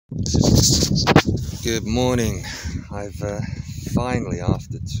Good morning. I've finally,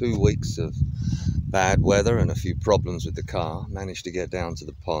 after 2 weeks of bad weather and a few problems with the car, managed to get down to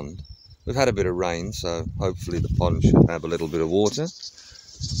the pond. We've had a bit of rain, so hopefully the pond should have a little bit of water.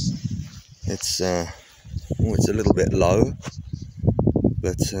 It's a little bit low,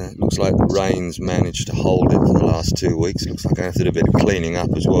 but it looks like the rain's managed to hold it for the last 2 weeks. Looks like I have to do a bit of cleaning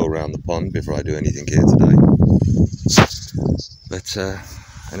up as well around the pond before I do anything here today. But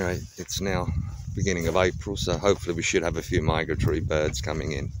anyway, it's now beginning of April, so hopefully we should have a few migratory birds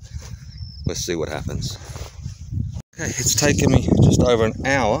coming in. Let's see what happens. Okay, it's taken me just over an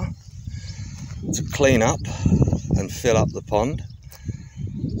hour to clean up and fill up the pond.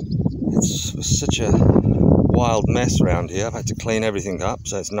 It's such a wild mess around here. I've had to clean everything up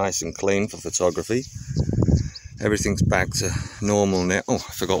so it's nice and clean for photography. Everything's back to normal now. Oh,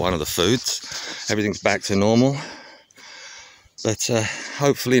 I forgot one of the foods. Everything's back to normal. But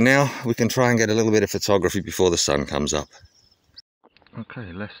hopefully now we can try and get a little bit of photography before the sun comes up.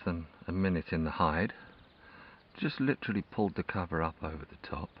 Okay, less than a minute in the hide. Just literally pulled the cover up over the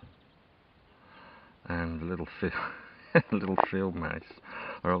top. And the little field mice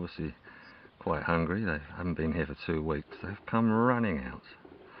are obviously quite hungry. They haven't been here for 2 weeks. They've come running out.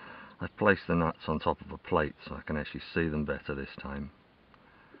 I've placed the nuts on top of a plate so I can actually see them better this time.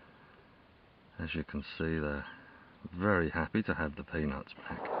 As you can see, they're very happy to have the peanuts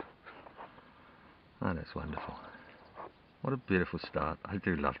back. Oh, that's wonderful. What a beautiful start. I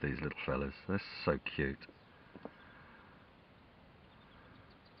do love these little fellas. They're so cute.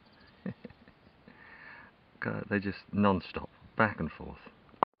 They just non-stop, back and forth.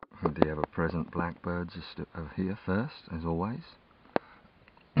 The ever-present blackbirds are here first, as always.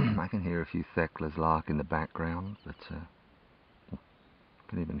 I can hear a few thecklers lark in the background, but I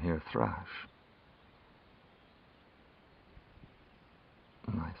can even hear a thrush.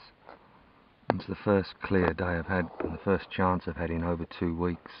 Nice. It's the first clear day I've had, and the first chance I've had in over 2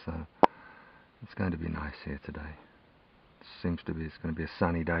 weeks, so it's going to be nice here today. It's going to be a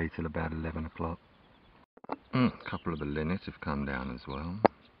sunny day till about 11 o'clock. A couple of the linnets have come down as well.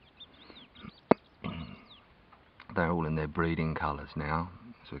 They're all in their breeding colours now,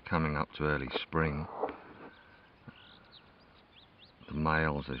 so we're coming up to early spring. The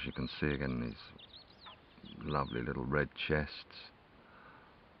males, as you can see again, these lovely little red chests.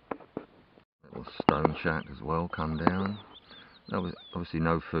 Little stone chat as well come down. There was obviously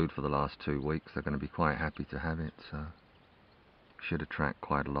no food for the last 2 weeks. They're going to be quite happy to have it, so should attract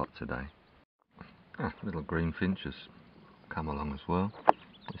quite a lot today. Little green finches come along as well.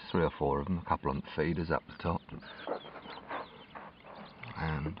 There's 3 or 4 of them, a couple of feeders up the top,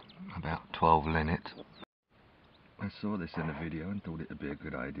 and about 12 linnets. I saw this in a video and thought it would be a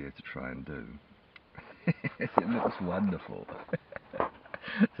good idea to try and do. It looks wonderful.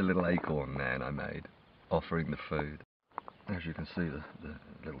 It's a little acorn man I made, offering the food. As you can see, the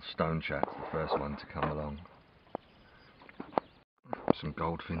little stone chat's the first one to come along. Some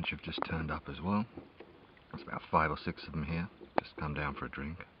goldfinch have just turned up as well. There's about 5 or 6 of them here, just come down for a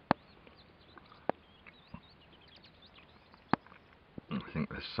drink. I think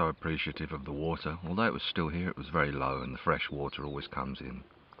they're so appreciative of the water. Although it was still here, it was very low, and the fresh water always comes in.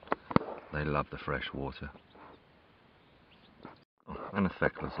 They love the fresh water. Oh, and a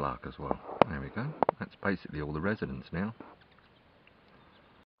thecklers lark as well. There we go. That's basically all the residents now.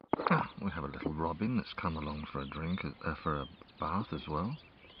 We have a little robin that's come along for a drink, for a bath as well,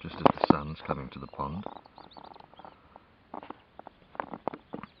 just as the sun's coming to the pond.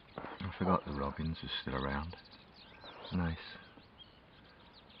 I forgot the robins are still around. Nice.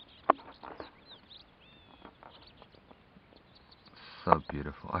 So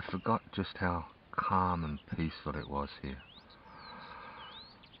beautiful. I forgot just how calm and peaceful it was here.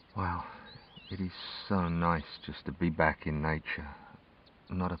 Wow, it is so nice just to be back in nature.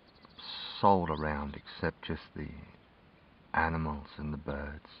 Not a soul around except just the animals and the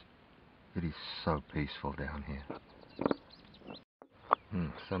birds. It is so peaceful down here.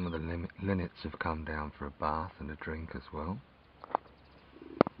 Some of the linnets have come down for a bath and a drink as well.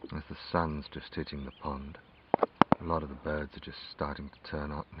 As the sun's just hitting the pond, a lot of the birds are just starting to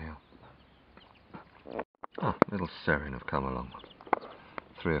turn up now. Oh, little serin have come along.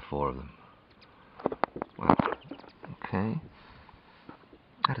 3 or 4 of them. Wow. Okay.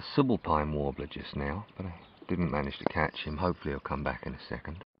 I had a subalpine warbler just now, but I didn't manage to catch him. Hopefully he'll come back in a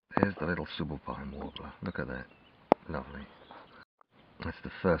second. There's the little subalpine warbler. Look at that. Lovely. That's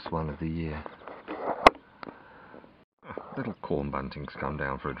the first one of the year. Little corn buntings come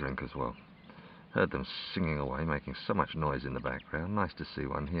down for a drink as well. Heard them singing away, making so much noise in the background. Nice to see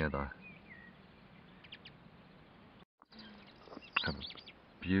one here though. Have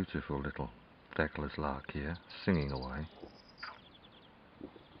Beautiful little Decker's lark here, singing away.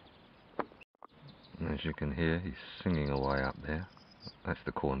 And as you can hear, he's singing away up there. That's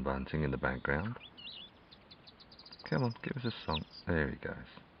the corn bunting in the background. Come on, give us a song. There he goes.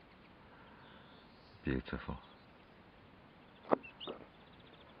 Beautiful.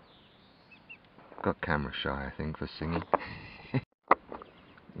 Got camera shy, I think, for singing.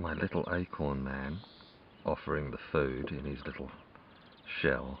 My little acorn man, offering the food in his little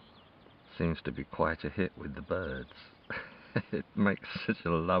shell, seems to be quite a hit with the birds. It makes such a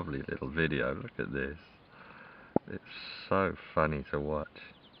lovely little video. Look at this. It's so funny to watch.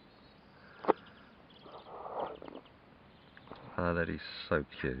 Oh, that is so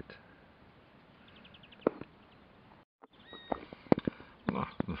cute. Oh,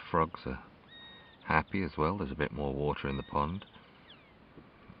 the frogs are happy as well. There's a bit more water in the pond.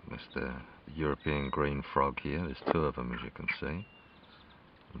 There's the European green frog here. There's two of them, as you can see.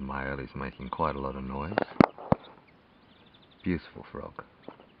 The male is making quite a lot of noise. Beautiful frog.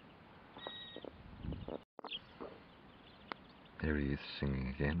 There he is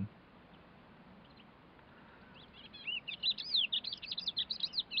singing again.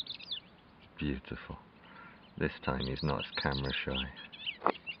 Beautiful. This time he's not as camera shy.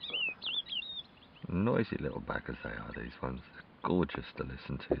 Noisy little backers they are, these ones. Gorgeous to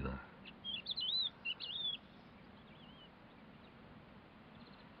listen to though.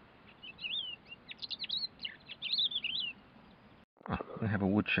 Oh, we have a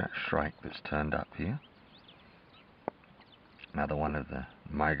woodchat shrike that's turned up here. Another one of the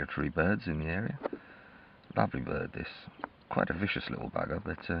migratory birds in the area. Lovely bird this. Quite a vicious little bugger,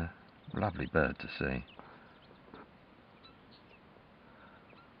 but a lovely bird to see.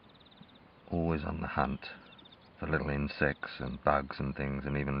 Always on the hunt for little insects and bugs and things,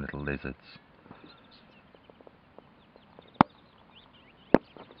 and even little lizards.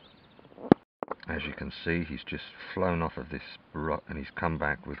 As you can see, he's just flown off of this rock and he's come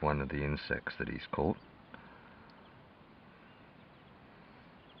back with one of the insects that he's caught.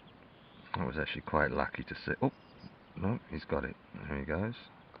 I was actually quite lucky to see. Oh, no, he's got it. There he goes.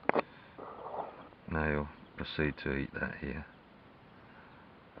 Now he'll proceed to eat that here.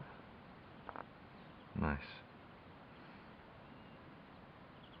 Nice.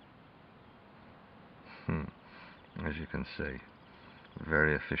 As you can see,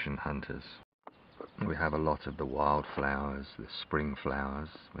 very efficient hunters. We have a lot of the wildflowers, the spring flowers.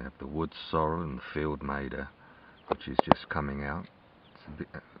 We have the wood sorrel and the field maida, which is just coming out. It's a bit,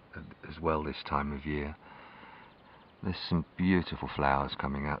 as well this time of year. There's some beautiful flowers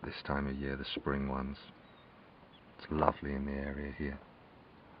coming out this time of year, the spring ones. It's lovely in the area here.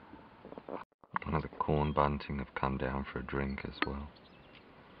 Another corn bunting have come down for a drink as well.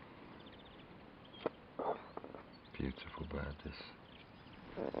 Beautiful bird this.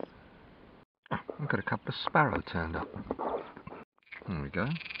 Oh, we've got a couple of sparrow turned up. There we go.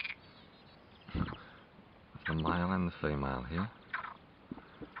 The male and the female here.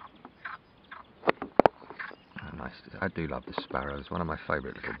 Oh, nice. I do love the sparrow. It's one of my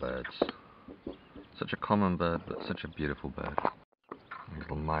favourite little birds. Such a common bird, but such a beautiful bird. A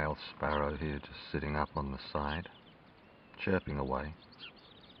little male sparrow here just sitting up on the side, chirping away.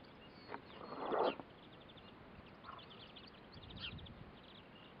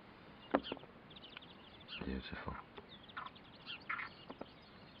 Beautiful.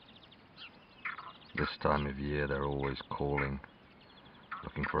 This time of year they're always calling,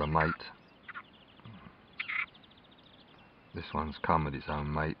 looking for a mate. This one's come with its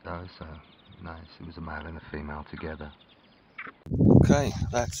own mate though, so nice. It was a male and a female together. Okay,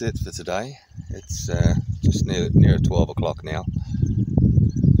 that's it for today. It's just near 12 o'clock now.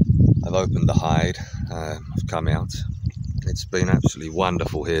 I've opened the hide, I've come out. It's been absolutely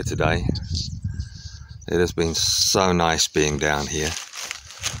wonderful here today. It has been so nice being down here.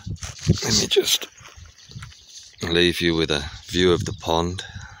 Let me just leave you with a view of the pond.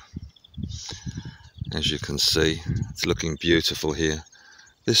 As you can see, it's looking beautiful here.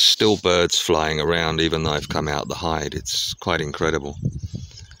 There's still birds flying around even though I've come out the hide. It's quite incredible.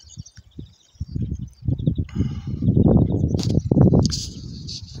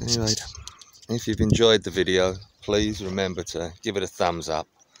 Anyway, if you've enjoyed the video, please remember to give it a thumbs up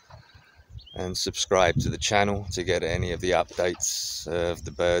and subscribe to the channel to get any of the updates of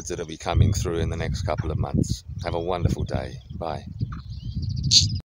the birds that will be coming through in the next couple of months. Have a wonderful day. Bye.